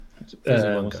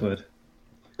What's the word?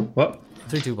 What?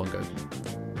 3, 2, 1, go.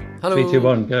 Hello. 3, 2,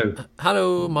 1, go.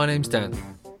 Hello, my name's Dan.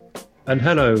 And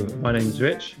hello, my name's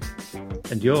Rich,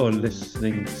 and you're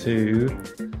listening to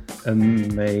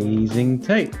Amazing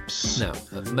Tapes. Now,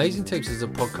 Amazing Tapes is a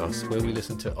podcast where we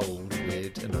listen to old,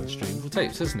 weird, and unstreamable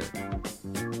tapes, isn't it?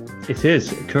 It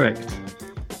is, correct.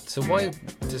 So why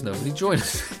does nobody join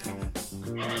us?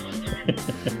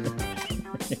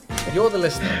 You're the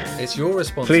listener. It's your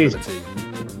responsibility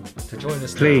to join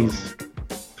us. Please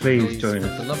join for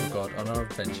us. the love of God, on our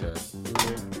adventure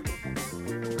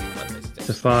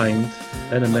To find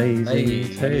an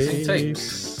amazing tape.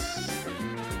 tapes.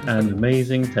 An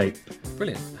amazing tape.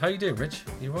 Brilliant. How you doing, Rich?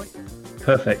 You right?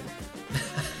 Perfect.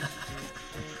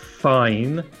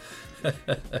 Fine.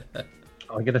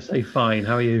 I'm going to say fine.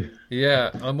 How are you?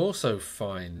 Yeah, I'm also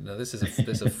fine. Now, there's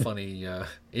a funny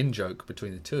in-joke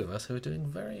between the two of us who are doing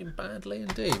very badly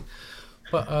indeed.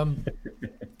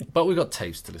 But we've got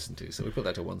tapes to listen to, so we put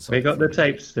that to one side. We got the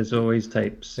tapes. There's always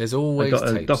tapes. There's always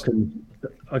tapes.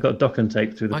 I got Dokken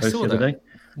tape through the post the other day.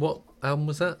 What album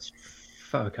was that?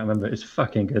 Fuck, I can't remember. It's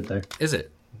fucking good though. Is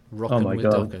it? Rockin' with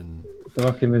Dokken.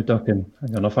 Rockin' with Dokken.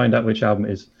 Hang on, I'll find out which album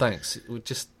it is. Thanks. We'll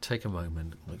just take a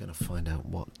moment. We're going to find out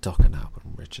what Dokken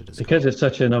album Richard has Because got. it's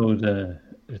such an old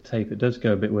tape, it does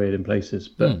go a bit weird in places,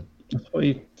 but that's what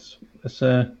There's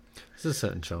a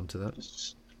certain charm to that.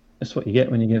 That's what you get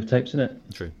when you give tapes, isn't it?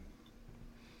 True.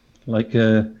 Like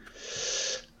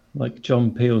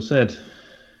John Peel said.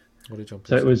 What did John Peel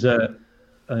So say? it was I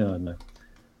don't know.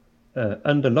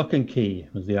 Under Lock and Key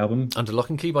was the album. Under Lock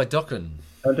and Key by Dokken.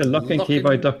 Under Lock and Key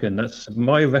by Dokken. That's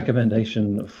my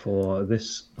recommendation for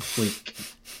this week.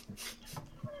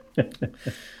 I'm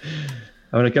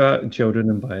going to go out and children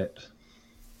and buy it.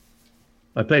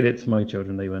 I played it to my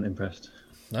children. They weren't impressed.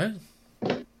 No?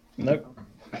 Nope.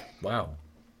 Wow.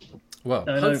 Well,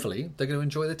 hopefully they're going to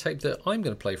enjoy the tape that I'm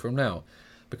going to play from now,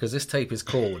 because this tape is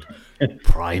called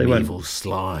Primeval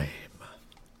Slime.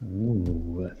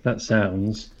 Ooh, that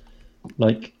sounds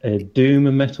like a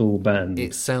doom metal band.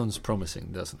 It sounds promising,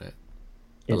 doesn't it?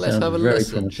 It Let's sounds have a very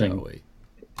listen, promising. shall we?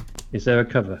 Is there a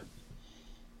cover?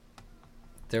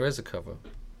 There is a cover.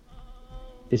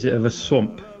 Is it of a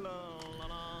swamp?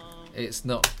 It's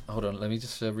not. Hold on, let me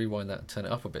just rewind that and turn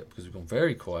it up a bit, because we've gone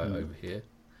very quiet over here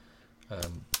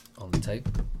on the tape.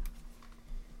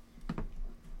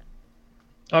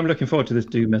 I'm looking forward to this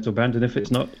doom metal band, and if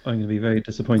it's not, I'm going to be very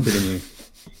disappointed in you.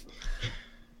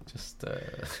 Just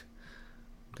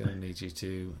going to need you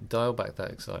to dial back that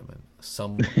excitement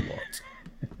somewhat.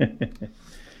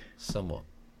 Somewhat.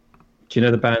 Do you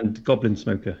know the band Goblin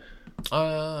Smoker?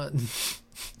 I'd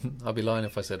be lying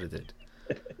if I said I did.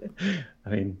 I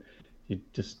mean, you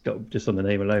just on the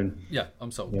name alone. Yeah, I'm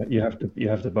sold. You have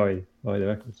to buy the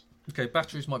records. Okay,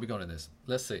 batteries might be gone in this.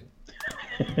 Let's see.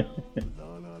 Can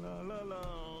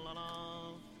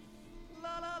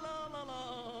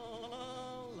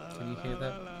you hear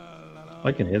that?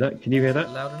 I can hear that. Can you hear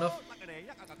that? Loud enough?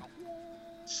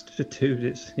 Dude,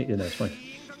 it's fine.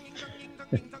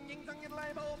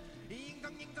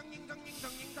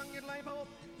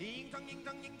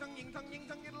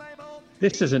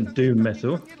 This isn't doom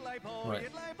metal. Right.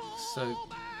 So,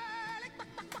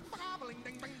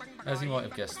 as you might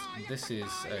have guessed, this is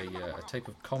a tape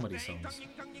of comedy songs.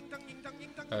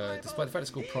 Despite the fact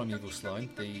it's called Primeval Slime,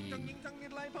 the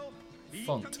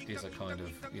font is a kind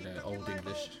of, Old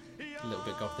English, a little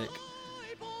bit gothic.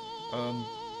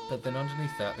 But then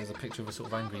underneath that, there's a picture of a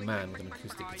sort of angry man with an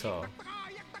acoustic guitar.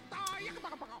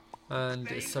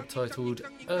 And it's subtitled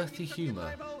Earthy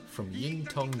Humour from Ying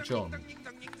Tong John.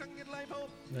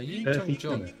 Now, Ying Tong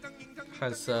John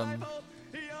has...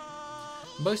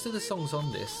 most of the songs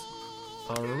on this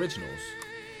are originals,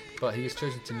 but he has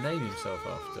chosen to name himself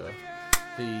after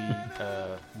the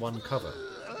one cover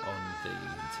on the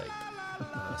tape,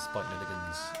 Spike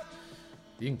Milligan's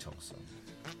Ying Tong song.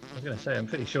 I was going to say, I'm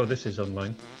pretty sure this is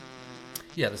online.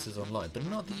 Yeah, this is online, but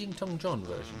not the Ying Tong John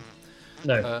version.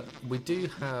 No. We do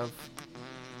have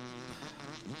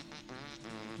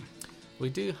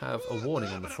a warning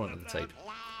on the front of the tape.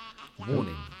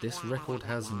 Warning, this record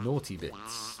has naughty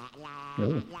bits.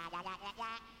 Oh.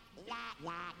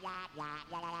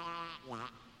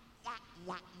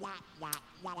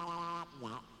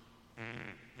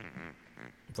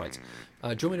 Right. Do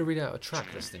you want me to read out a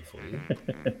track listing for you?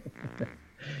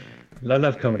 I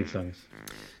love comedy songs.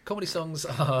 Comedy songs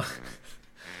are...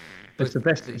 It's the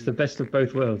best. It's the best of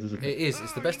both worlds, isn't it? It is.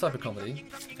 It's the best type of comedy,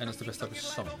 and it's the best type of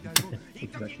song.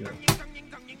 Exactly right.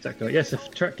 Exactly right. Yes, a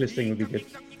track listing would be good.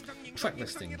 Track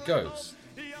listing goes.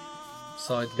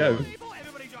 Side Go. 1.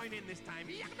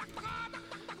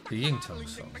 The Ying Tong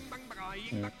song.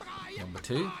 Number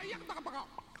 2,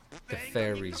 The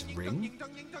Fairies Ring.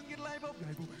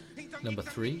 Number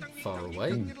 3, Far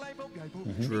Away.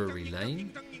 Drury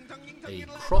Lane. A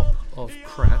Crop of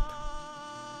Crap.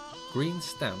 Green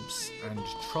Stamps and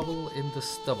Trouble in the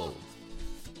Stubble.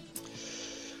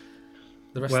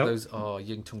 The rest of those are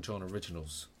Ying Tong John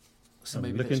originals. So I'm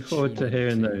maybe looking forward to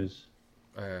hearing those.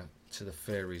 To The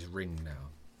Fairies Ring now.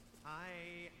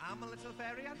 I'm a little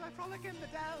fairy and I frolic in the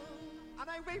dell, and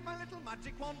I wave my little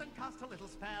magic wand and cast a little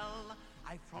spell.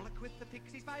 I frolic with the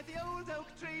pixies by the old oak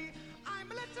tree. I'm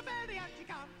a little fairy and you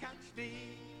can't catch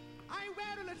me. I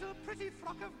wear a little pretty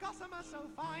frock of gossamer so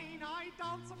fine. I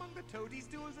dance among the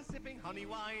toadstools a-sipping honey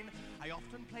wine. I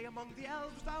often play among the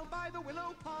elves down by the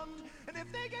willow pond, and if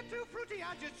they get too fruity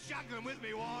I just shag them with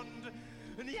me wand.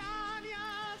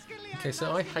 Okay,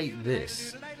 so I hate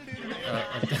this.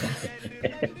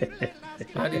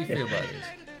 How do you feel about this?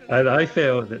 I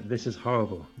feel that this is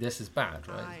horrible. This is bad,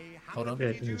 right? Hold on.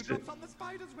 It is. On the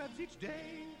spider's webs each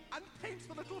day, and paints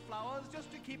the little flowers just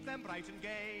to keep them bright and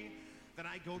gay. Then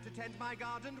I go to tend my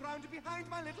garden round behind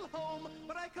my little home,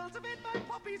 where I cultivate my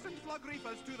poppies and flog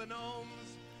reefers to the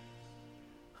gnomes.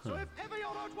 So if ever you're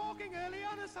out walking early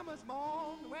on a summer's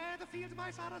morn, where the field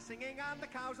mice are singing and the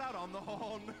cows are on the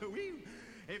horn,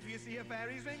 if you see a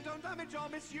fairy's ring, don't damage or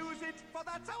misuse it, for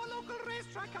that's our local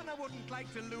racetrack and I wouldn't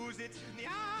like to lose it.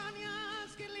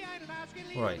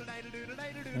 Right.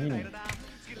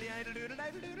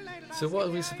 So what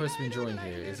are we supposed to be enjoying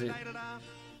here? Is it...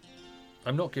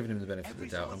 I'm not giving him the benefit of the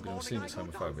doubt. I'm going to assume it's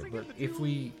homophobic. But if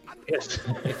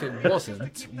it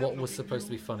wasn't, what was supposed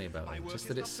to be funny about it? Just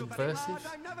that it's subversive?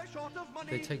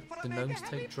 The gnomes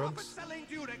take drugs?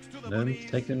 Gnomes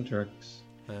taking drugs.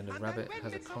 And a rabbit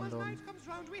has a condom.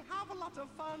 We have a lot of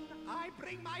fun. I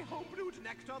bring my home brewed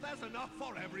nectar, there's enough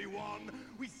for everyone.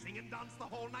 We sing and dance the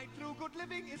whole night through, good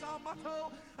living is our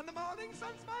motto. And the morning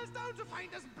sun smiles down to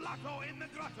find us blotto in the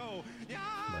grotto.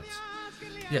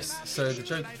 Yes, so the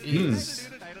joke is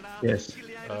Yes.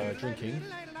 drinking.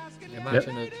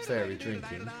 Imagine a fairy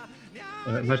drinking.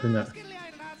 Imagine that. Do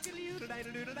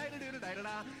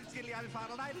you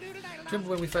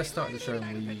remember when we first started the show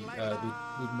and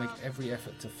we'd make every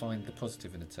effort to find the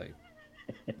positive in a tape?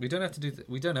 We don't have to do that.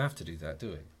 We don't have to do that, do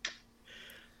we?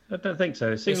 I don't think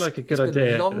so. It seemed like a good it's been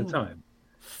idea a long at the time.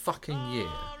 Fucking year,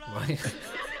 right?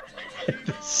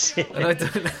 And I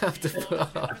don't have to put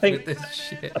up with this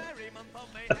shit.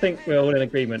 I think we're all in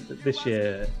agreement that this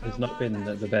year has not been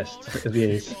the best of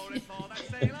years.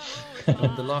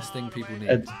 And the last thing people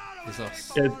need is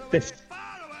us This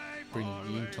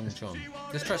bringing Ying Tong John.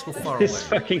 This track's called Far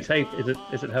this Away. fucking tape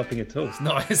isn't helping at all.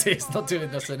 No, it's not doing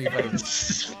us any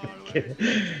favours.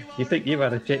 You think you've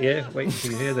had a shit year? Wait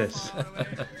until you hear this. Fuck.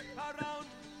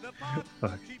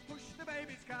 She pushed the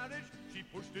baby's carriage, she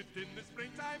pushed it in the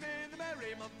springtime in the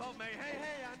merry month of May. Hey,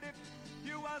 hey, and if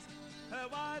you ask her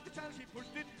why the child she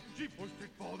pushed it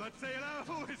for that sailor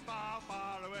who is far,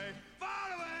 far away.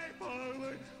 Far away, far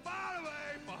away, far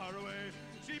away, far away.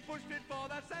 She pushed it for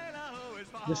that sailor who is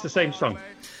far, This is the same song.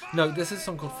 No, this is a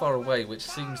song called Far Away, which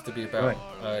seems to be about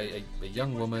a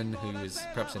young woman who is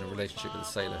perhaps in a relationship with a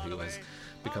sailor who has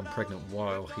become pregnant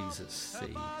while he's at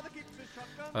sea.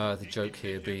 The joke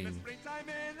here being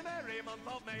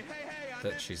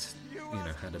that she's,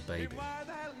 had a baby.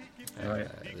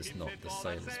 It's not the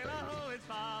sailor's baby.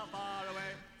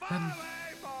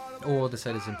 Or the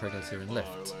sailor's impregnated her and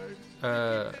left.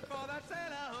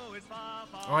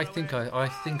 I think I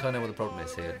know what the problem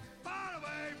is here.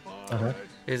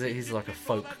 Is that he's like a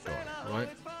folk guy, right?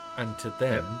 And to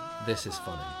them, this is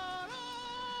funny.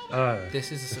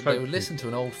 This is they would listen to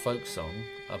an old folk song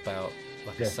about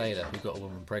like a sailor who got a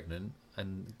woman pregnant,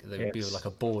 and they would be like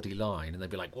a bawdy line, and they'd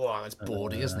be like, "Wow, that's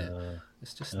bawdy, isn't it?"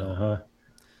 It's just not.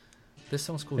 This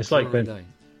song's called Drury Lane.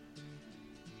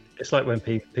 It's like when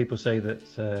people say that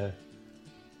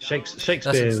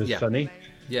Shakespeare was funny.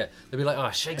 Yeah, they'd be like, "Oh,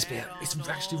 Shakespeare, it's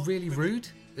actually really rude.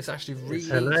 It's actually really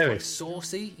hilarious.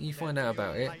 saucy." And you find out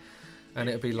about it, and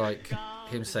it'd be like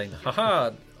him saying,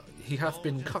 "Ha, he hath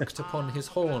been cucked upon his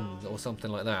horn," or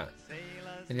something like that.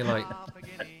 And you're like,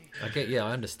 I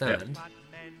understand,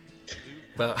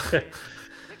 but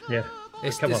yeah.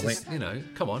 Come on, mate.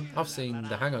 Come on. I've seen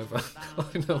The Hangover.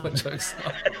 I know what jokes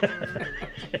are.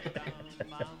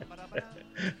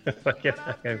 Fucking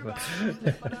Hangover.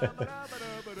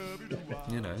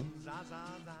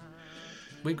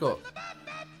 We've got.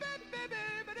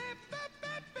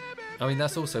 I mean,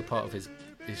 that's also part of his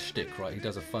shtick, right? He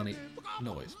does a funny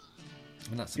noise. I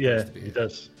mean, that's supposed to be he it.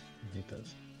 does. He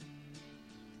does.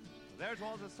 There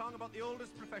was a song about the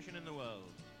oldest profession in the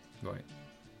world. Right.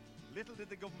 Little did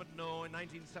the government know in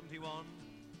 1971,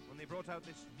 when they brought out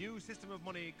this new system of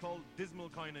money called dismal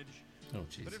coinage. Oh, But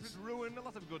it Jesus. would ruin a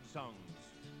lot of good songs,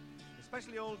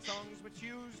 especially old songs which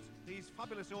used these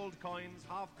fabulous old coins,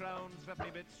 half crowns, threepenny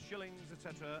bits, shillings,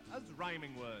 etc., as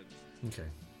rhyming words. Okay.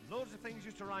 Loads of things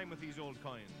used to rhyme with these old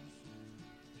coins.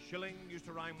 Shilling used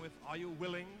to rhyme with "Are you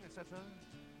willing?" etc.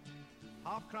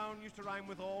 Half crown used to rhyme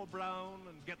with "all brown"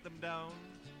 and "get them down."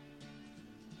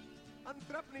 And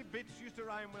threepenny bits used to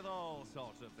rhyme with all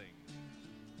sorts of things.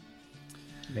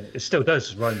 I mean, it still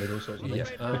does rhyme with all sorts of Yeah.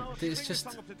 things. Now, to It's bring this just-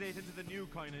 song up to date into the new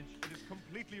coinage, it is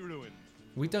completely ruined.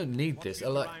 We don't need What this. used to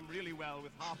Like, rhyme really well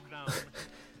with half crown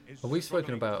is well, we've spoken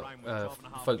struggling to about rhyme with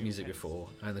 12.5 folk new music pence. before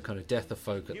and the kind of death of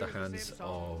folk at Here the is the same hands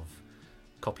song. of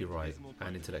copyright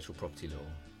and intellectual property law.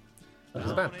 It's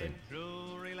Uh-huh. a bad thing.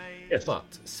 Yes.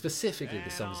 But specifically the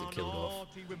songs it killed off,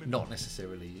 not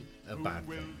necessarily a bad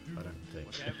thing, I don't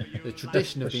think. The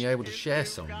tradition of being able to share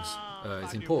songs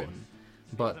is important,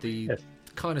 but the Yes.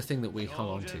 kind of thing that we hung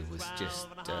on to was just,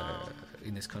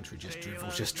 in this country, just drivel,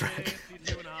 just drag.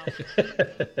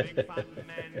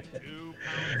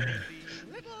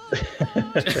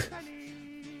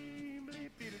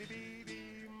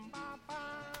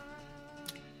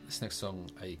 This next song,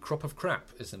 A Crop of Crap,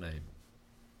 is the name.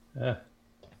 Ah.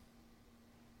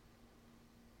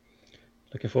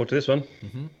 Looking forward to this one.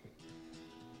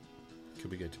 Could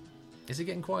be good. Is it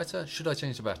getting quieter? Should I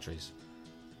change the batteries?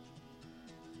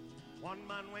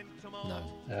 No.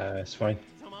 It's fine.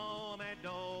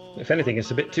 If anything,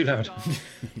 it's a bit too loud. Now,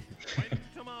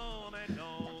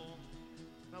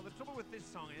 the trouble with this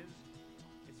song is,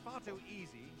 it's far too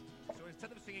easy. So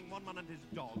instead of singing One Man and His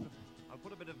Dog, I'll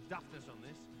put a bit of daftness on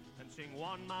this and sing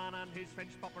One Man and His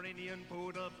French Pomeranian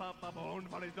Poodle, Pop, a bone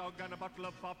for his dog and a bottle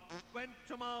of pop. Went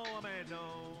to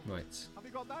Mohammedo. Right. Have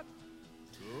you got that?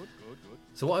 Good, good, good.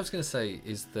 So what I was going to say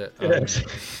is that Yes.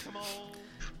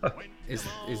 is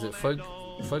that folk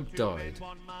died,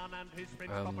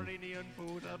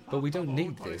 but we don't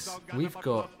need this. We've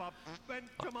got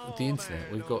the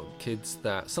internet. We've got kids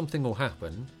that something will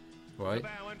happen, right?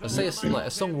 Let's say a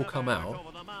song will come out,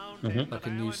 like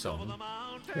a new song,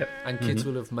 Yep. and kids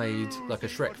will have made like a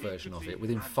Shrek version of it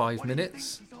within 5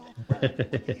 minutes,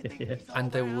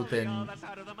 and they will then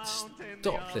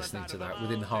stop listening to that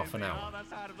within half an hour.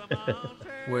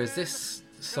 Whereas this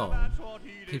song,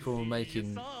 people were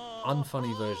making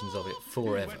unfunny versions of it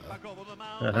forever,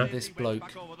 and this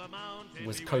bloke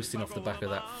was coasting off the back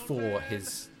of that for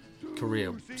his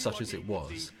career, such as it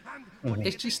was.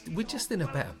 It's just we're just in a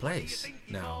better place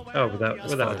now. Oh, without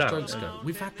As far a as doubt. jokes go,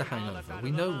 we've had the hangover. We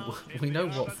know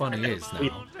what funny is now,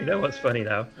 You know what's funny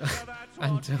now?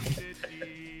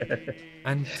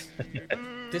 and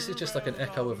this is just like an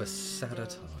echo of a sadder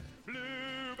time,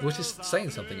 which is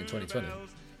saying something in 2020.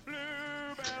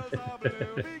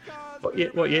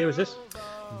 What year was this?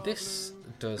 This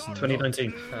does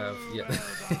 2019. not have yeah.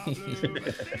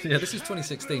 This is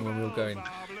 2016 when we were going.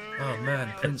 Oh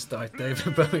man, Prince died,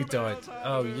 David Bowie died.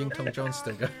 Oh, Ying Tong John's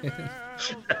still going.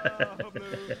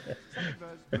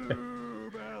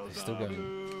 He's still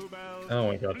going. Oh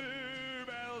my god.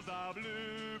 Bluebells are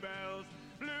bluebells.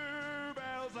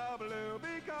 Bluebells are blue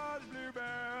because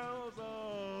bluebells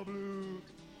are blue.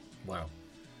 Wow.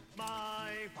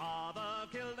 My father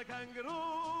killed a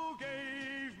kangaroo,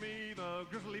 gave me the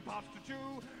grizzly part to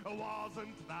chew.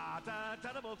 Wasn't that a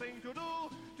terrible thing to do?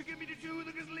 To give me to chew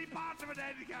the grizzly parts of a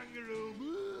dead kangaroo.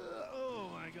 Oh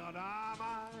my God, am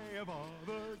I a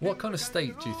father? What kind of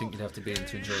state do you think you'd have to be in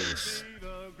to enjoy this?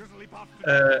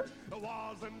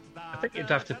 I think you'd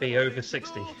have to be over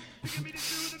 60.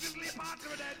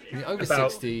 You're over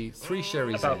About- 60, 3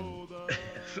 sherries about- in.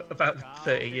 About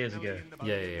 30 years ago.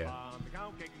 Yeah. The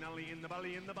cow kicked Nelly in the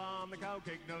belly in the barn. The cow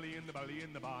kicked Nelly in the belly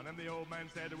in the barn. And the old man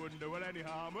said it wouldn't do it any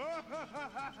harm.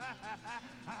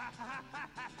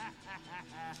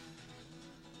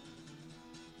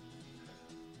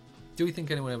 Do we think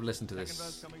anyone ever listened to Second this?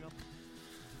 verse coming up.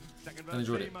 Second And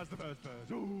enjoyed verse, it? same as the first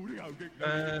verse. Ooh, the cow kicked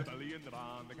Nelly in the belly in the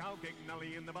barn. The cow kicked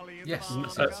Nelly in the belly in Yes, the barn.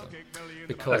 yes, The yes. cow kicked Nelly in the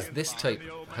Because belly in the this barn. tape And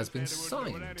the old man has been said it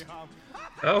wouldn't do it signed. any harm.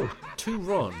 Oh, To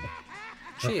Ron.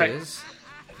 Cheers,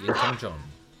 Ying Tong John.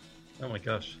 oh my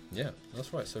gosh. Yeah,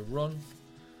 that's right. So Ron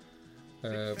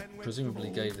presumably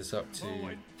gave this up to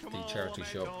the charity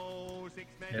shop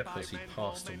Yep. because he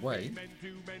passed away.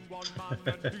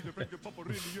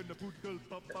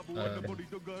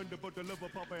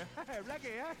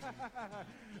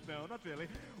 No, not really.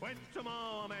 Went to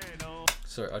Mohammedo.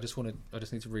 Sorry, I just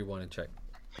need to rewind and check.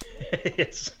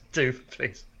 Yes, do,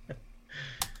 please.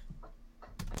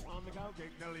 On the cow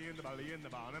kicked Nelly in the belly in the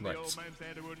barn, and Right. the old man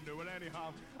said it wouldn't do it any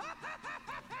harm.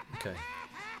 Okay.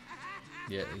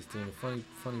 Yeah, he's doing a funny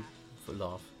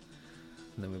laugh.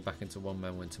 and then we're back into One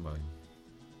Man Went to Mowing.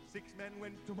 6 men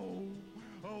went to mow,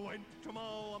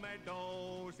 a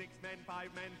meadow. 6 men,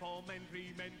 5 men, 4 men,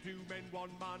 3 men, 2 men, 1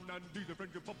 man, and these are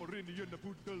French Paparini and the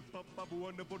poodle Papabu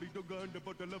and the body dog and the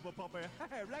bottle of a puppy.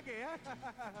 Reggae, eh?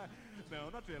 No,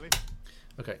 not really.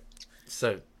 Okay,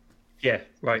 so Yeah,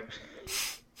 right.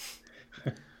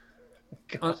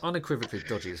 unequivocally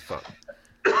dodgy as fuck.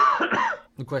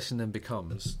 The question then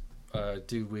becomes,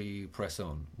 do we press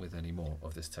on with any more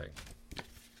of this tape?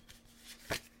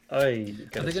 Are Are there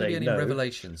going to be any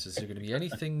revelations? Is there going to be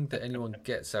anything that anyone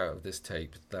gets out of this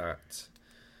tape that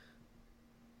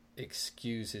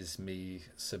excuses me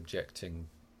subjecting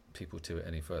people to it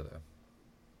any further?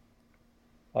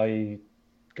 I'm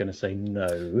going to say no.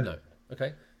 No.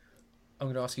 Okay. I'm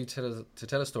going to ask you to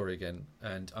tell a story again,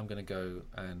 and I'm going to go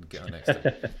and get our next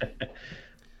tape.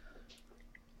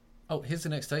 Oh, here's the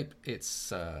next tape.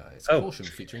 It's Caution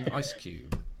featuring Ice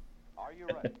Cube. Are you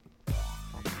ready?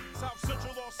 South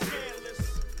Central Los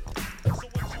Angeles. So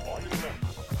what you want to do?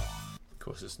 Of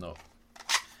course it's not.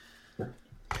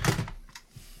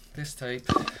 This tape.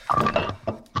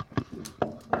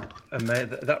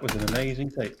 That was an amazing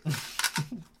tape.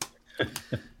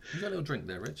 You got a little drink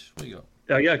there, Rich? What do you got?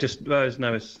 Oh yeah, it's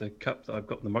the cup that I've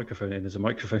got the microphone in. There's a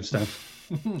microphone stand.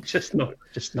 just knocked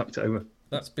it over.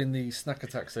 That's been the Snack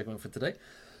Attack segment for today.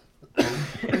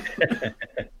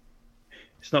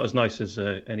 It's not as nice as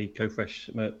any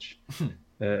CoFresh merch,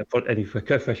 any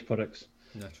CoFresh products.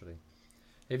 Naturally.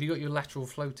 Have you got your lateral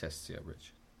flow tests yet,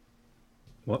 Rich?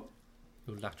 What?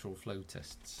 Your lateral flow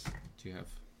tests. Do you have?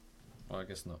 Oh, I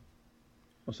guess not.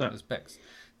 What's that? There's Bex.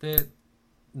 They're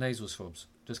nasal swabs.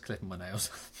 Just clipping my nails.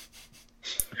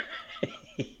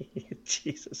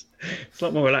 Jesus. It's a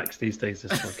lot more relaxed these days,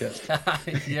 this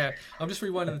podcast. Yeah, I'm just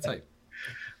rewinding the tape.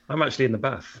 I'm actually in the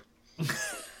bath.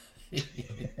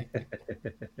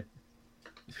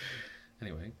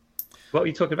 Anyway. What are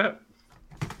you talking about?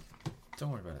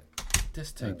 Don't worry about it.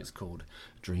 This tape is called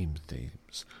Dream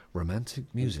Themes, Romantic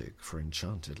Music for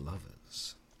Enchanted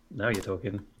Lovers. Now you're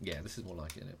talking. Yeah, this is more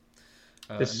like it, isn't it?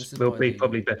 This will be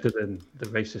probably better than the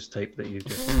racist tape that you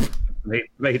just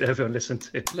made everyone listen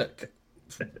to. Look,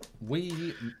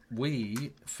 we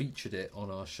featured it on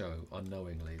our show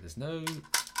unknowingly. There's no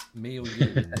me or you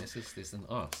in this. This isn't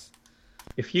us.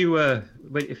 If you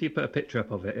put a picture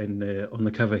up of it on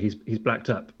the cover, he's blacked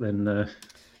up. Then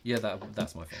yeah,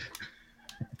 that's my fault.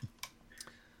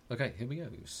 Okay, here we go.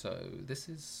 So this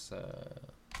is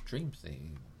Dream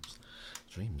Themes.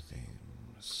 Dream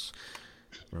Themes.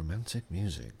 Romantic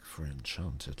music for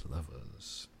enchanted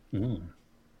lovers. Mm.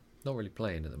 Not really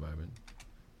playing at the moment.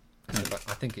 I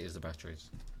think it is the batteries.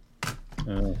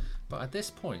 But at this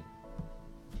point,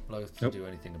 loath to do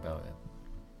anything about it.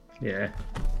 Yeah.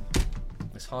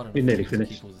 It's hard enough You're nearly to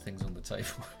finished. keep all the things on the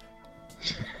table.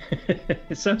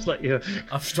 It sounds like you're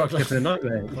I'm struggling. having a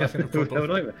nightmare. You're having a problem.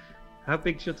 nightmare. How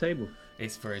big's your table?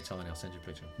 It's very tiny. I'll send you a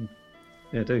picture.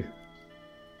 Yeah, do.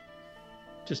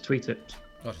 Just tweet it.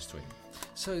 I'll just tweet.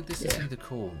 So this is either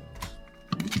called...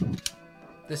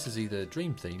 This is either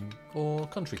Dream Theme or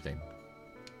Country Theme.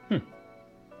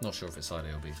 Not sure if it's side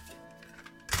A or B.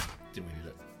 Didn't really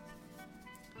look.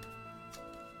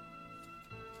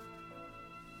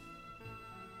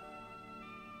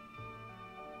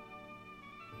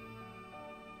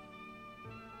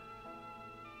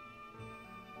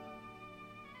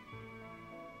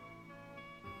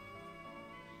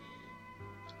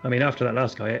 I mean, after that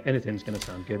last guy, anything's going to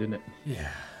sound good, isn't it?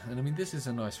 Yeah, and I mean, this is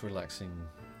a nice, relaxing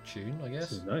tune, I guess.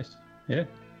 This is nice. Yeah.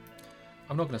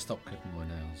 I'm not going to stop clipping my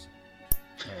nails.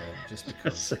 Just That's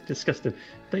because... so disgusting.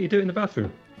 Don't you do it in the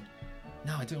bathroom?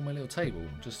 No, I do it on my little table.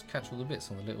 Just catch all the bits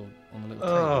on the little table.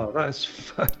 Oh, that's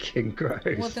fucking gross.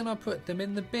 Well, then I put them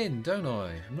in the bin, don't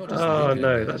I? I'm not just Oh, leaving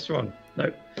no, it there. that's wrong.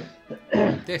 No.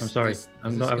 This, I'm sorry.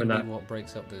 I'm not having gonna that. be what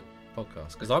breaks up the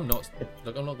podcast? Because I'm not.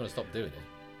 Look, I'm not going to stop doing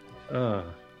it. Ah.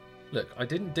 Look, I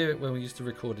didn't do it when we used to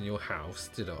record in your house,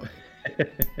 did I?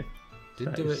 Didn't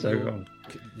That do it is at so your wrong.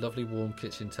 lovely warm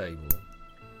kitchen table.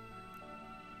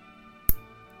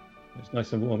 It's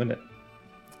nice and warm, isn't it?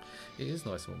 It is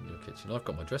nice and warm in your kitchen. I've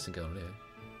got my dressing gown here.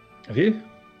 Have you?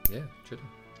 Yeah, chilling.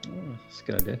 Oh, that's a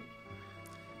good idea.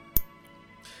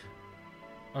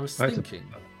 I was Right, thinking,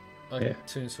 yeah.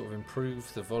 to sort of improve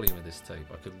the volume of this tape,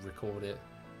 I could record it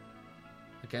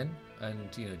again and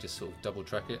just sort of double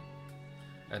track it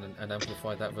and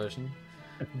amplify that version.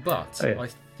 But Oh, yeah. I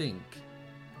think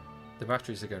the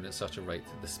batteries are going at such a rate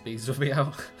that the speeds will be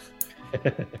out.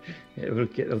 It will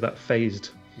get all that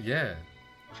phased Yeah,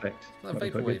 effect. that That'd be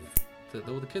quite vaporwave good.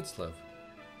 that all the kids love.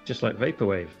 Just like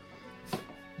vaporwave.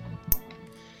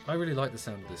 I really like the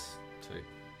sound of this too.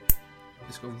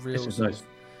 It's got a real This is sort nice.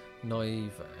 of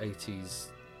naive 80s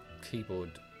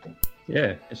keyboard,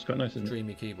 Yeah, it's quite nice, isn't it?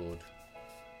 dreamy keyboard.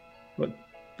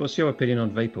 What's your opinion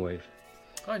on Vaporwave?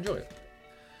 I enjoy it.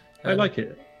 I like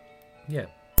it. Yeah.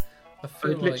 I I'd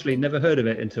feel literally never heard of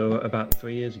it until about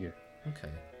 3 years ago. Okay.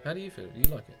 How do you feel? Do you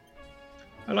like it?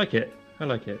 I like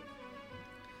it.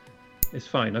 It's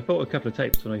fine. I bought a couple of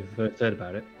tapes when I first heard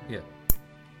about it. Yeah.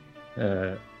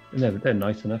 They're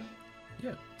nice enough.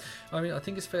 Yeah. I mean, I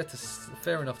think it's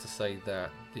fair enough to say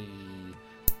that the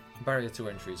barrier to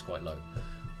entry is quite low,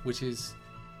 which is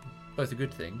both a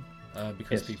good thing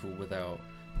because Yes. people without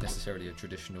necessarily a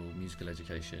traditional musical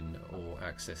education or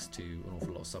access to an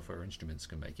awful lot of software instruments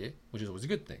can make it, which is always a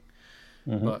good thing.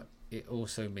 Mhm. But it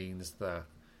also means that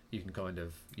you can kind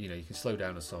of, you can slow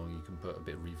down a song, you can put a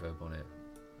bit of reverb on it,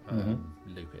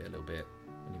 loop it a little bit,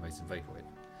 and you make some vaporwave.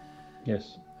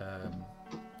 Yes.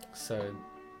 So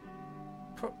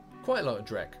quite a lot of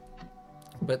Drek,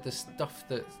 but the stuff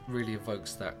that really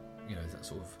evokes that, that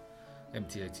sort of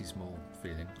empty 80s mall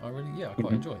feeling, I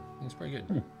quite enjoy. I think it's pretty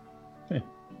good. Yeah.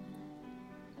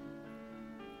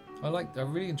 I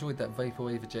really enjoyed that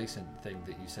vaporwave adjacent thing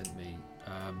that you sent me,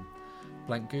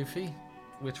 Blank Goofy,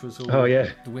 which was all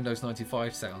the Windows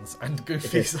 95 sounds and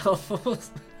Goofy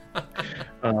samples.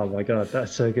 Oh my god,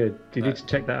 that's so good. You need to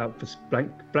check that out. It's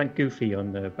Blank Goofy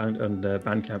on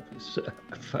Bandcamp. It's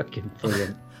fucking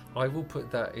brilliant. I will put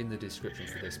that in the description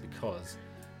for this because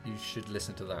you should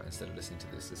listen to that instead of listening to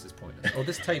this. This is pointless. Oh,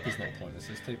 this tape is not pointless.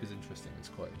 This tape is interesting. It's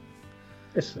quite.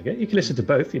 Yes, okay. You can listen to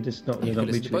both. You're just not. You can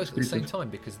listen to both at the same time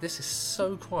because this is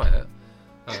so quiet.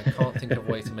 And I can't think of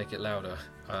a way to make it louder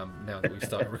now that we've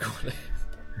started recording.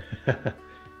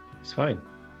 It's fine.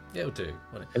 Yeah, it'll do.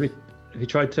 Won't it? Have you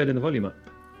tried turning the volume up?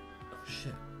 Oh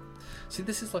shit! See,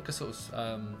 this is like a sort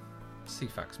of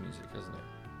CFAX music, isn't it?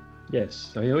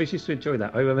 Yes, I always used to enjoy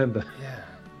that. I remember Yeah.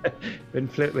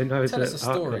 when I was Tell us a at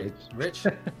art story, college. Rich.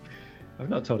 I've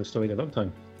not told a story in a long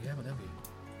time. You haven't, have you?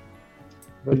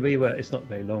 When we were, it's not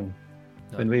very long.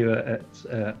 No. When we were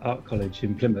at art college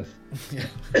in Plymouth,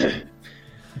 Yeah.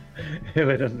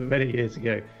 many years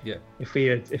ago. Yeah. If we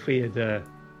had,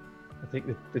 I think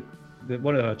the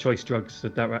one of our choice drugs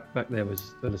back there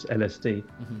was LSD.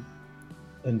 Mm-hmm.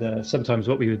 And sometimes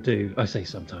what we would do, I say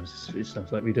sometimes, it's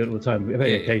not like we do it all the time,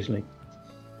 very occasionally.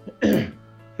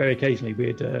 Very occasionally,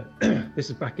 we'd. This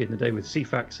is back in the day with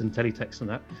CFAX and teletext and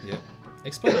that. Yeah.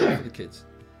 Explain that for the kids.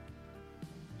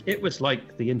 It was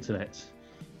like the internet.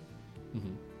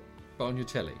 Mm-hmm. But on your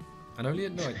telly, and only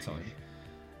at night time,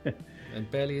 and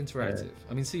barely interactive.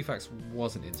 I mean, CFAX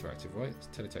wasn't interactive, right?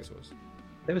 Teletext was.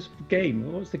 There was a game.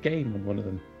 What was the game on one of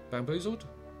them? Bamboozled?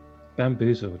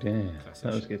 Bamboozled, yeah. Classic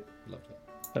That was shit. good. Loved it.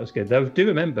 That was good. I do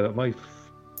remember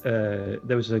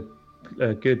there was a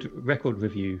good record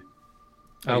review,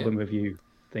 album review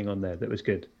thing on there that was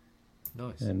good.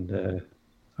 Nice. And I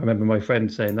remember my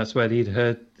friend saying that's where he'd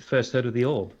first heard of the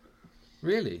Orb.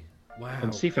 Really? Wow.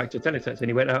 And CFAX or teletext, and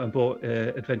he went out and bought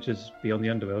Adventures Beyond the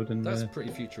Underworld. And That's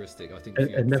pretty futuristic. I think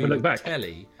and never for look your back.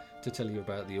 telly to tell you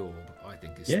about the Orb, I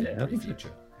think is Yeah, still I pretty think so.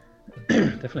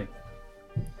 future. Definitely.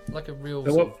 Like a real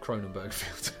But sort what- of Cronenberg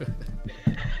feel to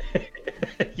it.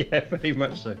 Yeah, very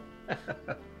much so.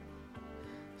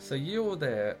 So you're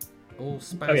there, all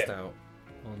spazzed yeah. out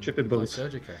on Tripping balls.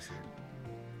 lysergic acid.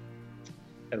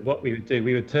 And what we would do,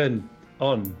 we would turn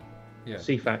on Yeah.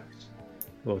 CFAX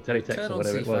or teletext Turn or on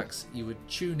whatever it was. CFAX, you would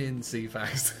tune in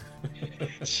CFAX.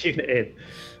 Tune it in. And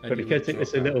But you because would it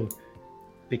was drop a out. little,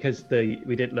 because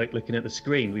we didn't like looking at the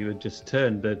screen, we would just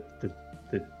turn the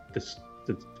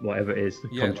whatever it is, the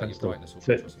Yeah, like your contrast. or- brightness or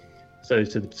so, contrast.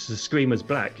 so the screen was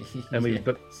black, and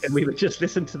we would just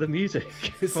listen to the music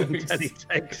So from it's-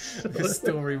 teletext. The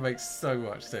story makes so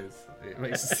much sense. It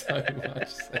makes so much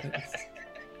sense.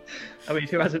 I mean,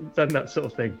 who hasn't done that sort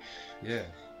of thing? Yeah.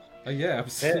 Oh yeah,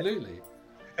 absolutely.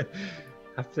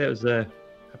 After it was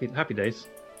happy days.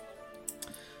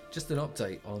 Just an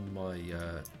update on my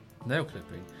nail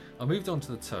clipping. I moved on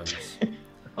to the toes.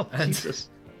 Oh, And- Jesus.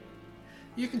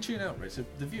 You can tune out, Rich. If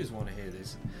the viewers want to hear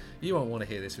this, you won't want to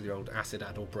hear this with your old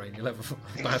acid-addled brain. You'll have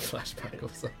a bad flashback or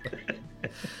something.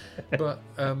 But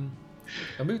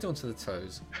I moved on to the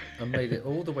toes and made it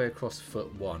all the way across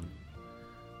foot 1.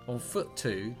 On foot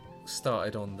 2,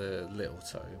 started on the little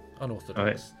toe,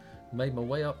 unorthodox. Made my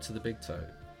way up to the big toe,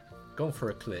 gone for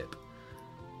a clip,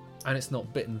 and it's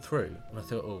not bitten through. And I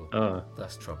thought, Ah.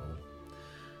 that's trouble.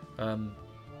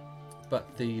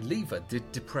 But the lever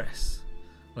did depress.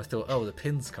 And I thought, the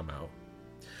pin's come out.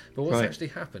 But what's Right. actually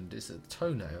happened is that the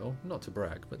toenail, not to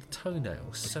brag, but the toenail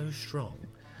is so strong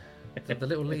that the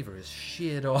little lever is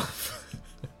sheared off.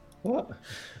 What?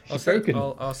 I'll It's send,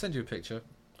 broken. I'll send you a picture.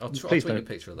 I'll Please tweet you a don't.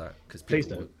 picture of that because Please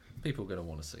people don't. People are going to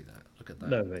want to see that. Look at that.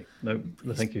 No, mate. No,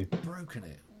 He's thank you. broken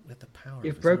it with the power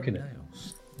You've of his broken own it?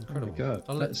 nails. Oh my Incredible. god,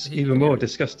 I'll let- that's you even can more hear it.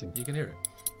 disgusting. You can hear it.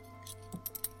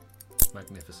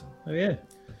 Magnificent. Oh yeah.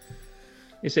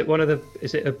 Is it one of the?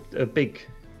 Is it a big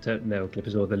nail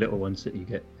clippers or the little ones that you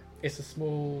get? It's a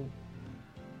small,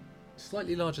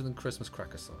 slightly larger than Christmas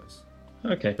cracker size,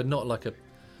 Okay. but not like a.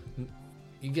 You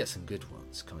can get some good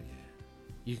ones, can't you?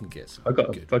 You can get some. I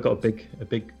got good a ones.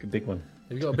 big one.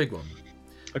 Have you got a big one?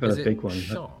 I got Is a it big one.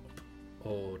 sharp,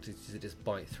 or does it just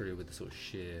bite through with the sort of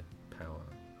sheer power?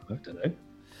 I don't know.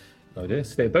 No idea.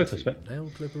 It's a bit of both, I suppose. Nail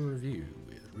clipper review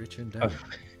with Rich and Dan.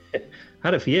 I've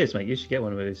had it for years, mate. You should get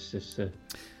one of those. Just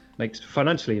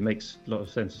financially, it makes a lot of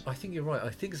sense. I think you're right. I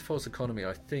think it's false economy.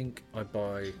 I think I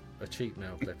buy a cheap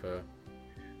nail clipper,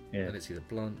 Yeah, and it's either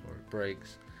blunt or it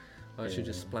breaks. I should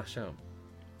just splash out.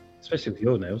 especially with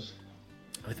your nails.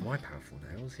 With my powerful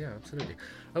nails, yeah, absolutely.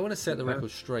 I want to set the record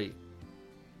straight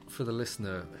for the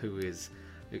listener who is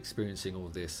experiencing all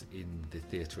this in the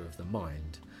theatre of the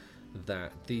mind,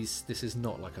 that this is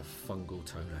not like a fungal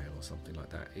toenail or something like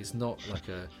that. It's not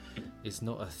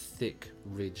a thick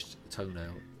ridged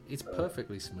toenail. It's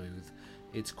perfectly smooth.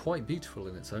 It's quite beautiful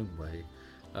in its own way,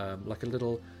 like a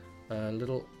little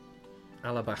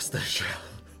alabaster shell.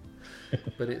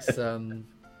 But it's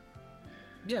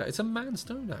it's a man's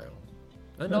toenail.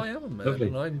 And I am a man, lovely.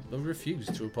 and I refuse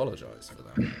to apologise for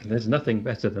that. There's nothing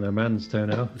better than a man's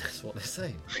toenail. That's what they're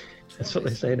saying. That's what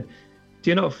they say.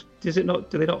 Do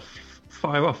they not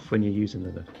fire off when you're using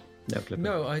the nail clipper?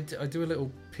 No, I do a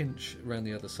little pinch around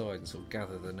the other side and sort of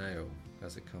gather the nail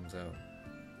as it comes out.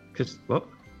 Because what?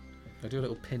 I do a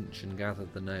little pinch and gather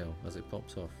the nail as it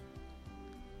pops off.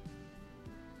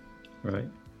 Right.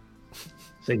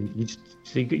 So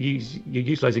you're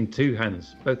utilising two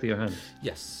hands, both of your hands.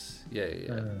 Yes. Yeah.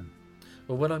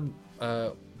 Well, when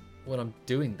I'm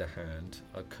doing the hand,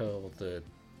 I curl the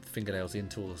fingernails in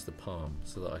towards the palm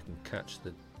so that I can catch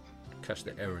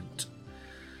the errant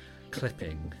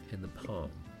clipping in the palm.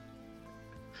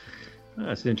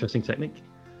 That's an interesting technique.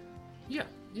 Yeah,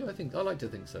 I like to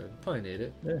think so. Pioneered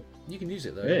it. Yeah. You can use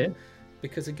it though. Yeah.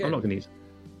 Because again, I'm not going to use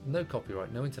no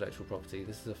copyright, no intellectual property.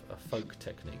 This is a folk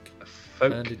technique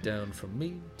folk. handed down from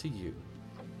me to you.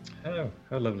 How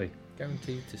lovely.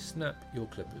 Guaranteed to snap your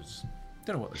clippers.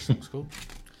 Don't know what this song's called.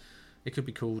 It could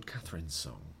be called Catherine's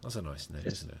Song. That's a nice name,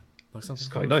 isn't it? Like something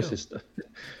It's from quite a nice. film.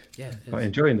 Yeah, it Quite is.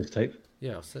 enjoying this tape.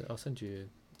 Yeah. I'll send you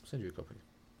a copy.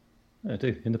 I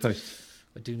do, in the post.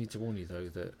 I do need to warn you though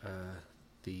that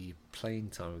the playing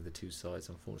time of the two sides,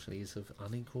 unfortunately, is of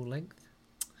unequal length.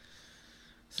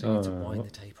 So you need to wind the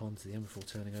tape on to the end before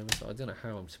turning over. So I don't know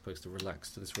how I'm supposed to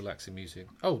relax to this relaxing music.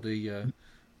 Oh, the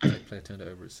tape player turned it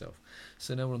over itself.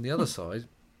 So now we're on the other side,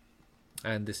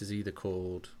 and this is either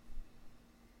called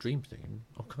Dream Theme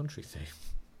or Country Theme.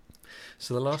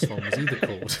 So the last one was either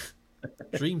called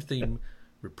Dream Theme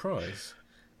Reprise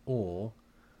or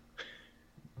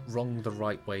Wrong the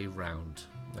Right Way Round.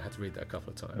 I had to read that a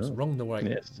couple of times. Oh, Wrong the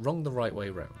right way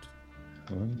round.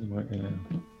 Oh,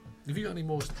 Have you got any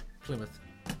more Plymouth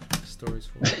stories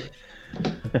for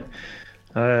me?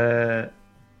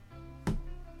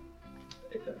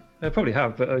 I probably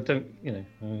have, but I don't.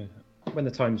 When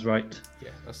the time's right, Yeah,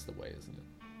 that's the way, isn't it?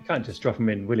 you can't just drop them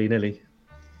in willy nilly.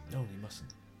 No, you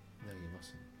mustn't. No, you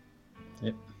mustn't.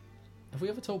 Yep. Have we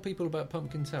ever told people about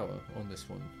Pumpkin Tower on this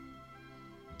one?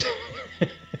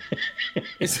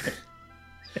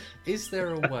 Is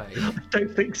there a way? I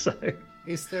don't think so.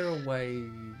 Is there a way?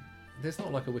 There's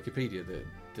not like a Wikipedia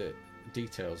that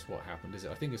details what happened, is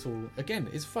it? I think it's all, again,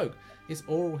 it's folk. It's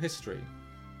oral history.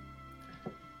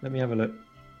 Let me have a look.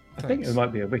 I think Thanks. it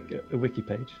might be a wiki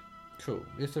page. Cool.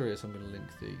 If there is, I'm going to link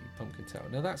the Pumpkin Tower.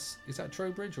 Now is that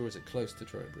Trowbridge or is it close to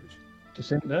Trowbridge?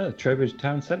 Just in there, Trowbridge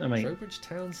Town Centre, mate. Trowbridge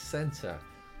Town Centre.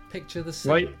 Picture the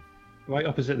scene. Right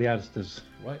opposite the Asda's.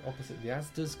 Right opposite the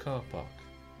Asda's car park.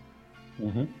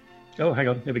 Mm-hmm. Oh, hang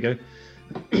on. Here we go.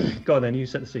 Go on then. You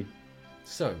set the scene.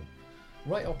 So,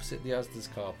 right opposite the Asda's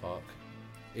car park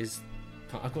is...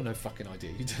 I've got no fucking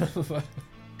idea. You tell me.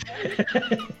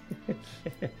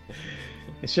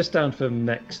 It's just down from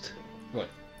Next. Right.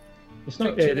 It's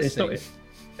not. Picture the It's not.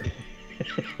 scene.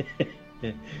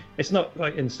 Yeah. It's not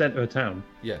like in centre of town.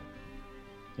 Yeah.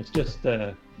 It's just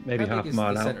maybe How half big a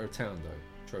mile is the out. centre of town,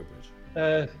 though,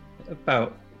 Trowbridge?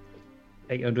 About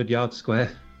 800 yards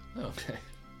square. Oh,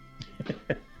 okay.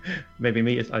 Maybe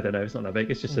meters. I don't know. It's not that big.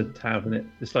 It's just a town, isn't it?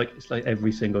 It's like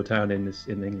every single town in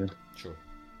England. Sure.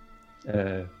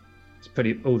 It's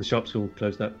pretty. All the shops all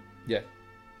closed up. Yeah.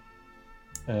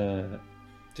 Uh,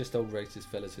 Just old racist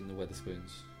fellas in the Weatherspoons.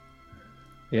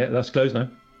 yeah, that's closed now.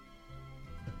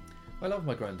 I love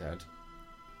my granddad.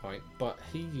 right? But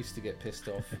he used to get pissed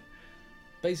off.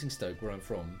 Basingstoke, where I'm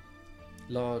from,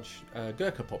 large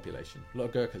Gurkha population. A lot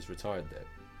of Gurkhas retired there.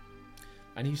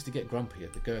 And he used to get grumpy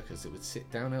at the Gurkhas that would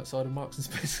sit down outside of Marks and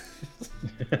Spencer.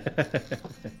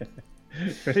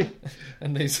 Really?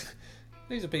 And these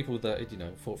are people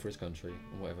that fought for his country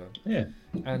or whatever. Yeah.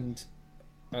 And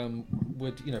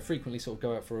would frequently sort of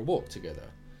go out for a walk together.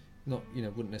 Not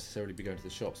wouldn't necessarily be going to the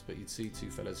shops, but you'd see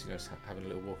two fellas having a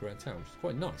little walk around town, which is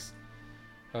quite nice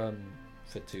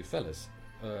for two fellas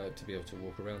to be able to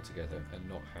walk around together and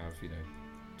not have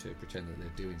to pretend that they're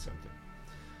doing something.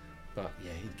 But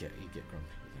yeah, he'd get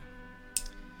grumpy with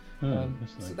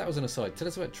that. So that was an aside. Tell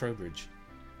us about Trowbridge.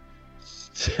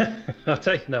 I'll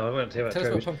tell you. No, I won't tell you about Tell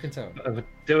us Trowbridge. about Pumpkin Tower.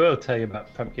 I will tell you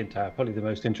about Pumpkin Tower. Probably the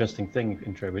most interesting thing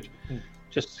in Trowbridge.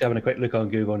 Just having a quick look on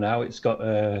Google now. It's got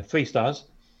 3 stars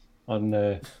on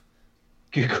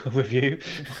Google review.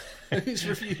 Who's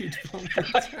reviewed Pumpkin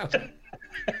Tower?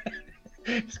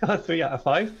 It's got a 3 out of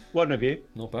 5. 1 review.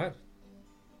 Not bad.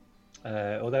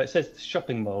 Although it says the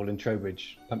shopping mall in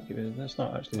Trowbridge. Pumpkin. That's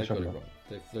not actually the They've got shopping it mall.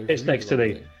 wrong. They've It's next to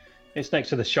reviewed the. wrong It's next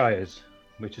to the Shires,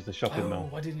 which is the shopping thing. mall.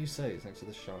 Why didn't you say it's next to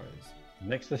the Shires?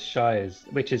 Next to the Shires,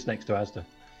 which is next to Asda.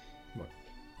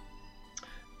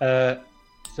 Right.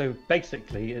 So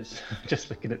basically, it's just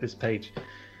looking at this page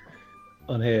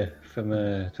on here from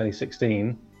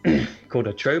 2016 called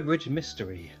A Trowbridge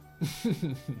Mystery.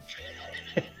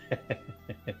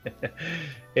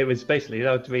 It was basically,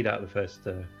 I'll read out the first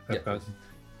paragraph.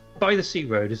 By the Sea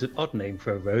Road is an odd name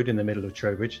for a road in the middle of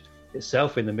Trowbridge,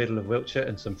 itself in the middle of Wiltshire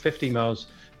and some 50 miles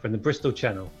from the Bristol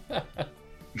Channel.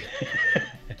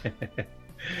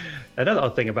 Another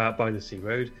odd thing about By the Sea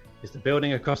Road is the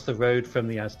building across the road from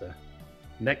the Asda,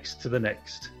 next to the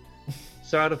next.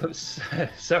 So out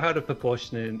of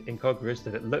proportion and incongruous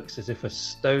that it looks as if a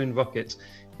stone rocket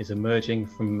is emerging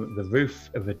from the roof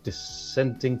of a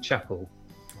dissenting chapel.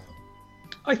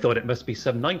 I thought it must be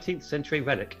some 19th century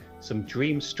relic, some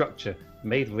dream structure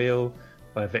made real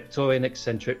by a Victorian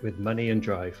eccentric with money and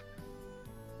drive.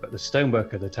 But the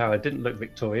stonework of the tower didn't look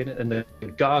Victorian, and the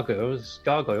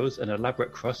gargoyles and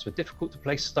elaborate cross were difficult to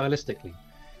place stylistically.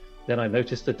 Then I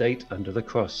noticed the date under the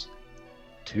cross,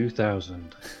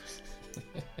 2000.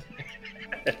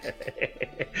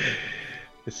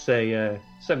 It's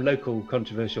some local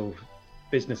controversial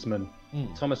businessman,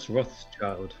 Thomas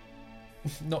Rothschild.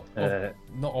 Not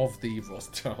of the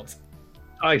Rothschild.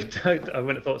 I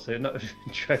wouldn't have thought so. Not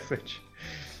Trowbridge.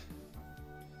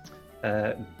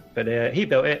 But he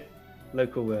built it.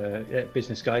 Local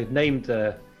business guy, named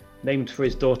for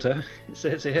his daughter. It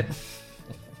says here,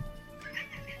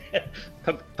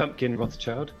 Pumpkin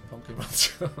Rothschild. Pumpkin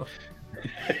Rothschild.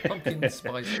 Pumpkin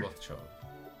Spice Rothschild.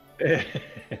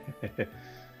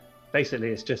 Basically,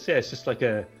 it's just like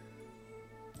a.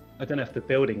 I don't know if the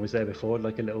building was there before,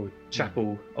 like a little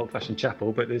chapel, old-fashioned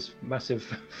chapel, but this massive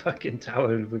fucking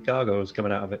tower with gargoyles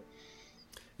coming out of it.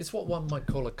 It's what one might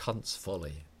call a cunt's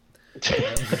folly.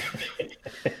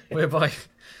 Whereby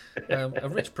a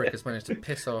rich prick has managed to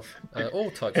piss off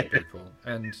all types of people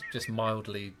and just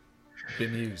mildly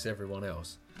bemuse everyone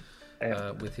else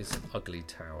with his ugly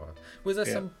tower. Was there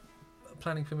some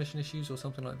planning permission issues or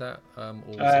something like that? Or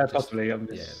was it possibly. I don't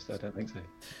think so.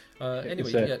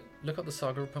 Anyway, look up the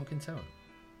saga of Pumpkin Tower.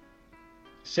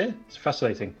 It's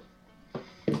fascinating.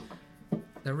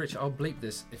 Now, Rich, I'll bleep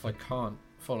this if I can't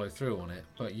follow through on it,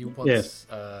 but you once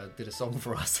did a song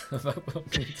for us about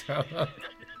Pumpkin Tower.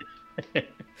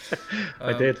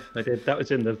 I did. That was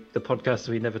in the podcast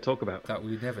we never talk about. That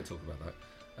we never talk about that.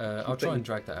 I'll try and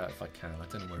drag that out if I can. I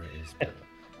don't know where it is,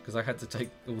 because I had to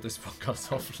take all this podcast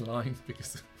offline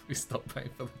because we stopped paying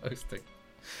for the hosting.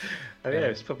 Oh yeah,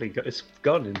 it's probably it's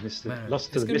gone in this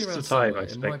lost to the mist of time.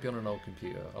 It might be on an old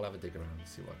computer. I'll have a dig around and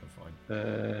see what I can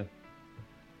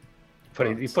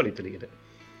find. You probably deleted it.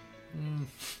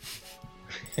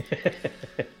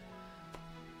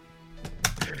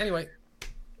 Anyway,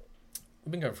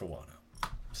 we've been going for a while now,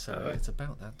 so it's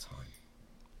about that time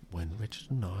when Richard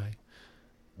and I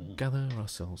gather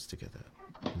ourselves together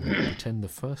and we pretend the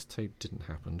first tape didn't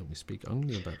happen and we speak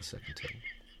only about the second tape.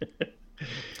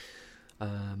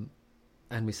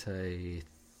 And we say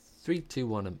 3, 2,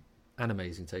 1, an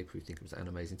amazing tape if we think it was an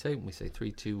amazing tape, and we say 3,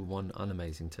 2, 1,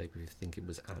 unamazing tape if we think it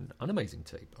was an unamazing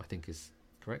tape. I think is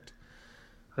correct.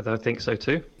 I think so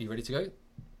too. Are you ready to go?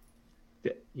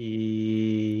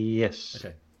 Yes.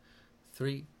 Okay.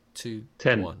 3, 2,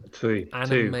 10, 1. 3, an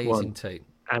 2, amazing 1. tape.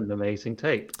 An amazing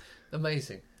tape.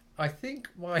 Amazing. I think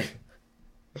my...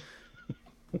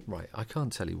 Right, I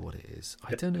can't tell you what it is.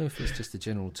 I don't know if it's just the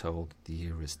general toll the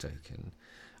year is taken.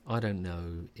 I don't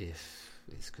know if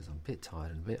it's because I'm a bit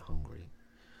tired and a bit hungry.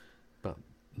 But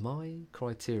My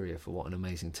criteria for what an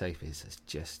amazing tape is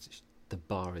just the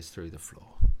bar is through the floor.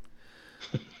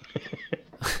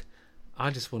 I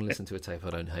just want to listen to a tape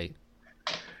I don't hate.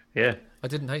 Yeah. I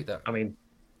didn't hate that. I mean,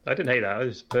 I didn't hate that.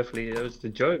 It was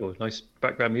enjoyable. Nice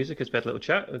background music. It's had a little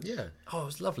chat. Yeah. Oh, it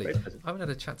was lovely. Very pleasant. I haven't had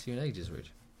a chat to you in ages,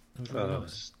 Rich. It was really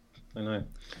nice. I know.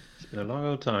 It's been a long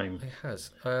old time. It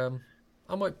has.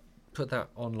 I might put that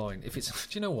online. If it's,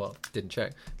 do you know what? Didn't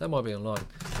check. That might be online.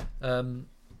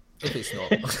 If it's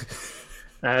not,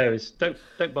 No,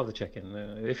 don't bother checking.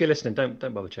 If you're listening, don't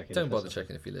bother checking. don't bother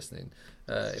checking if you're listening.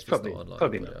 If it's Probably, not online,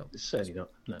 probably I'll put it not. out. It's certainly not.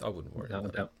 No, I wouldn't worry without a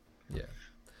about doubt. it.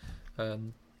 Yeah.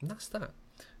 And that's that.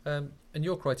 And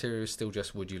your criteria is still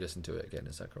just would you listen to it again?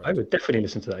 Is that correct? I would definitely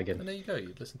listen to that again. And there you go.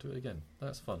 You'd listen to it again.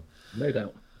 That's fun. No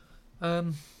doubt.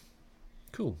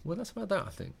 Cool. Well, that's about that, I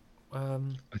think. I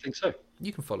think so.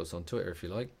 You can follow us on Twitter if you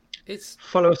like. It's.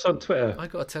 Follow us on Twitter. I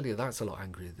got to tell you, that's a lot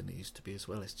angrier than it used to be as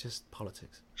well. It's just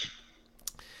politics.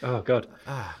 Oh God.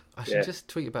 I should just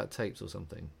tweet about tapes or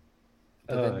something.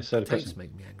 But then so tapes depressing.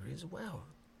 make me angry as well.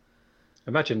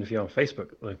 Imagine if you're on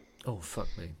Facebook. Though. Oh, fuck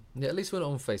me. Yeah, at least we're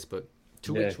not on Facebook.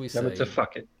 To Yeah, which we remember say... to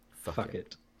fuck it. Fuck Fuck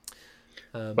it.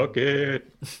 it. Fuck it.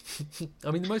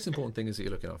 I mean, the most important thing is that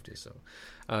you're looking after yourself.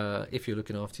 If you're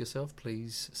looking after yourself,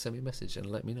 please send me a message and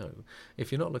let me know.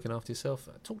 If you're not looking after yourself,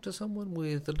 talk to someone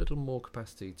with a little more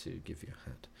capacity to give you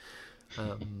a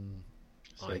hand.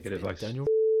 Very good advice. Daniel.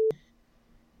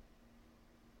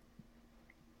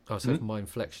 Oh, so if my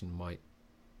inflection might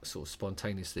sort of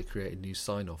spontaneously create a new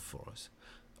sign-off for us.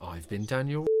 I've been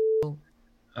Daniel.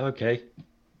 Okay.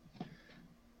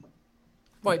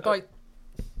 Right, bye.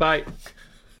 Bye.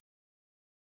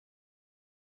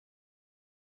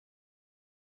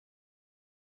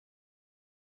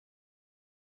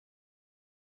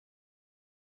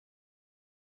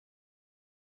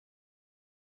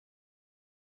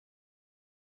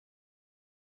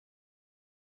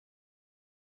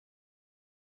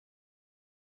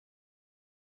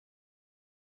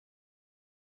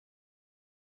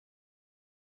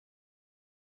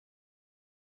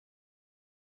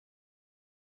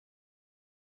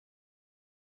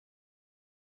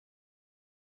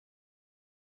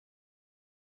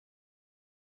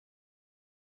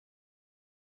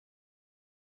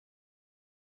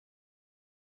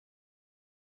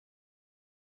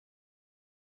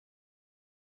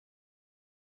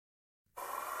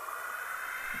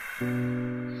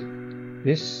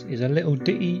 This is a little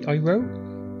ditty I wrote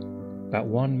about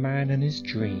one man and his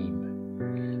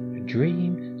dream. A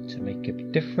dream to make a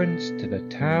difference to the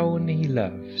town he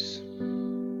loves.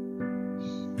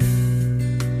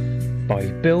 By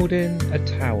building a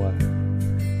tower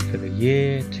for the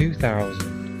year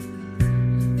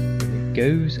 2000. It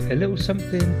goes a little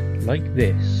something like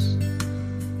this.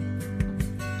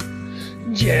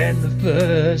 Jan the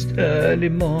 1st, early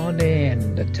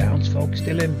morning, the townsfolk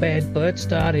still in bed but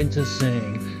starting to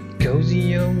sing.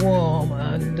 Cozy and warm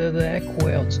under their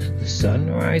quilts, the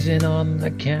sun rising on the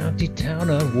county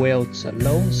town of Wilts. A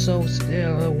lone soul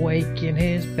still awake in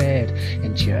his bed,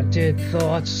 enchanted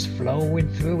thoughts flowing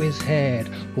through his head.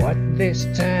 What this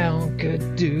town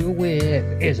could do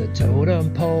with is a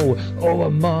totem pole or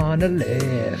a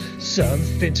monolith,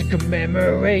 something to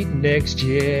commemorate next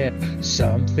year,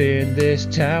 something this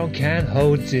town can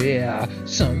hold dear,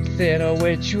 something of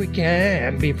which we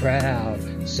can be proud,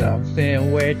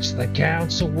 something which the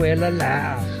council will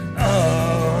allow.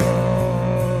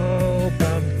 Oh,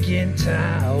 Pumpkin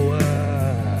Tower.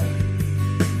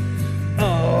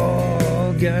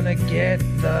 Oh, gonna get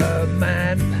the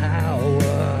manpower.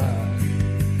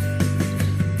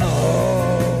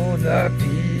 Oh, the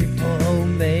people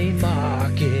may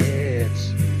market.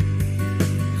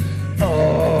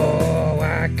 Oh,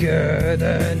 I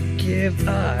couldn't give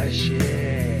a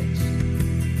shit.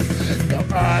 No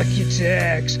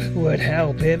architects would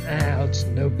help him out,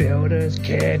 no builders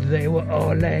cared, they were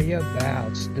all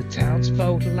layabouts. The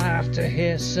townsfolk laughed to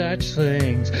hear such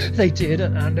things, they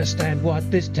didn't understand what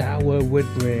this tower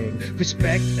would bring.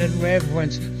 Respect and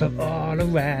reverence from all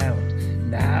around,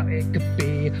 now it could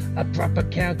be a proper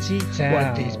county town.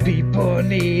 What these people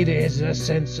need is a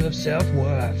sense of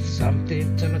self-worth,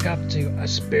 something to look up to, a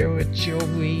spiritual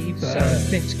rebirth,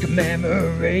 something to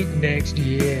commemorate next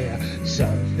year,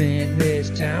 something this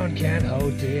town can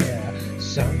hold dear,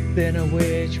 something of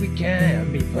which we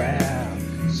can be proud,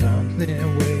 something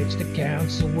in which the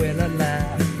council will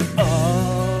allow.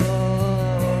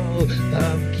 Oh,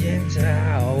 Pumpkin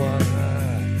Tower.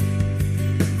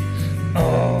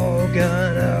 Oh,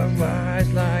 gonna rise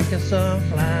like a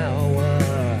sunflower.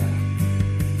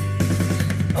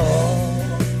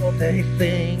 Oh, they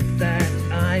think that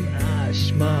I'm a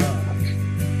schmuck.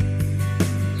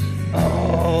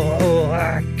 Oh,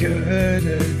 I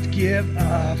couldn't give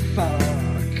a fuck.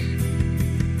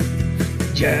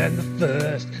 Jan the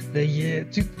 1st, the year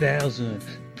 2000.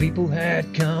 People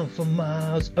had come from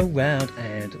miles around,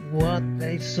 and what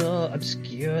they saw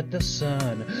obscured the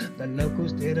sun. The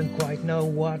locals didn't quite know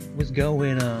what was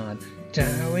going on.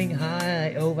 Towering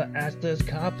high over Astor's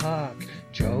car park,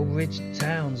 Trowbridge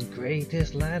town's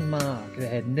greatest landmark. There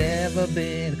had never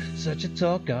been such a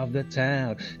talk of the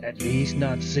town, at least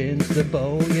not since the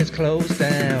Bowyers closed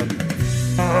down.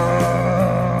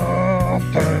 Oh,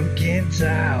 Pumpkin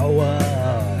Tower.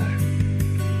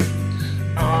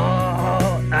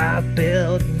 Oh, I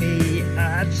built me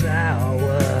a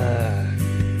tower.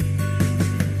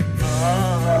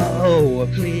 Oh,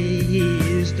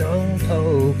 please don't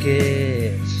poke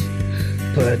it.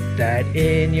 Put that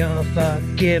in your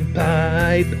fucking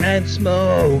pipe and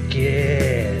smoke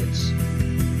it.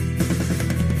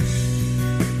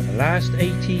 For the last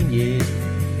 18 years,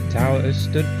 the tower has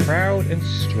stood proud and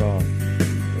strong,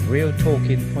 a real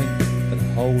talking point for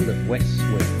the whole of West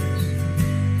Wales.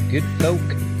 The good folk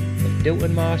of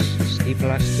Dilton Marsh,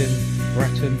 Steeple Aston,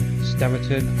 Bratton,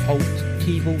 Staverton, Holt,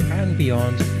 Keevil and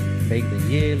beyond make the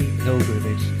yearly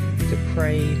pilgrimage to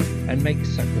pray and make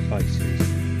sacrifices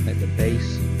at the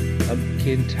base of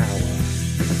Pumpkin Tower.